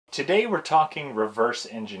Today we're talking reverse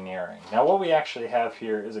engineering. Now what we actually have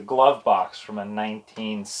here is a glove box from a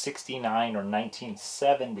 1969 or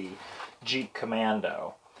 1970 Jeep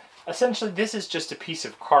Commando. Essentially this is just a piece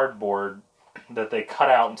of cardboard that they cut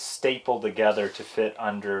out and stapled together to fit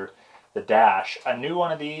under the dash. A new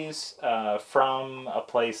one of these from a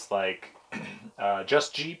place like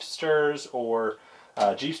Just Jeepsters or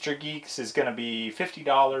Jeepster Geeks is going to be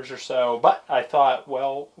 $50 or so, but I thought,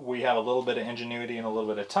 well, we have a little bit of ingenuity and a little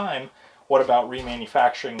bit of time. What about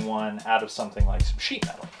remanufacturing one out of something like some sheet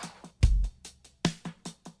metal?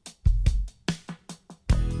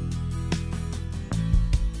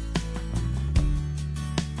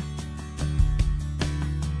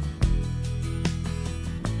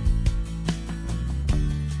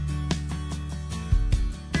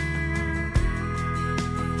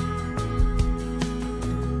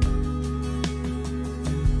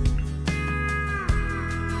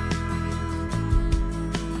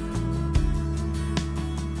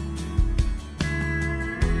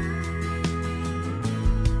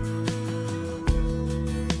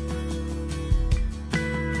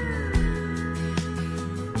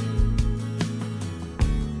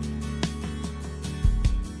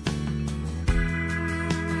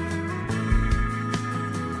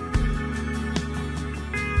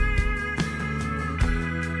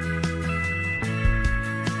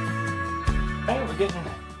 We're getting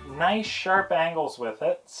nice sharp angles with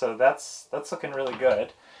it, so that's looking really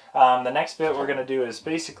good. The next bit we're going to do is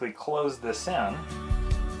basically close this in.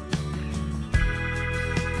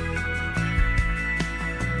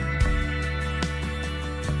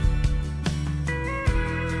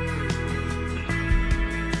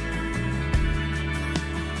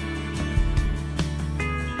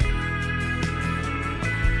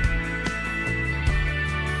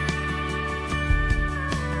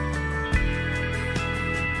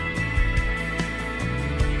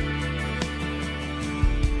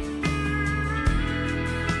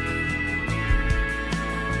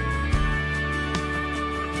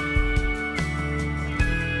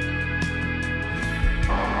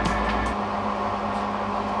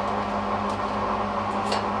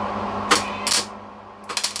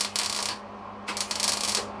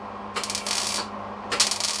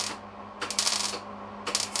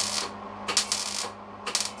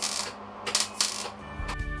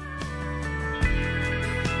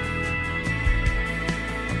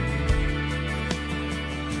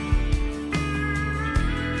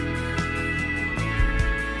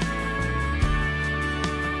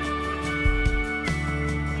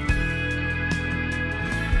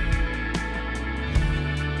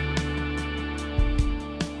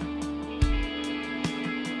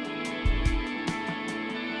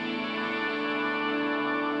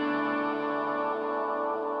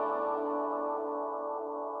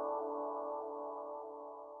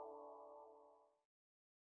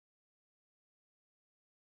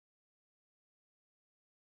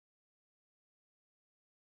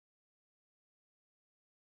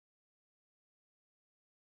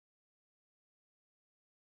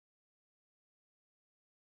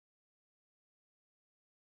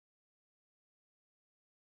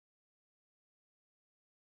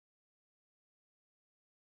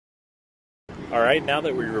 Alright, now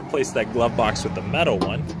that we replaced that glove box with the metal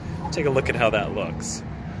one, take a look at how that looks.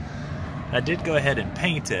 I did go ahead and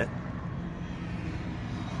paint it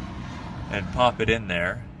and pop it in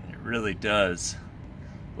there. It really does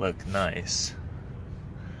look nice.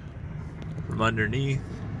 From underneath.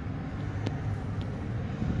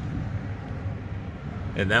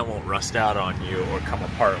 And that won't rust out on you or come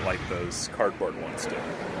apart like those cardboard ones do.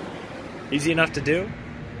 Easy enough to do.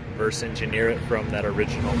 Reverse engineer it from that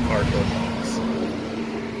original cardboard box.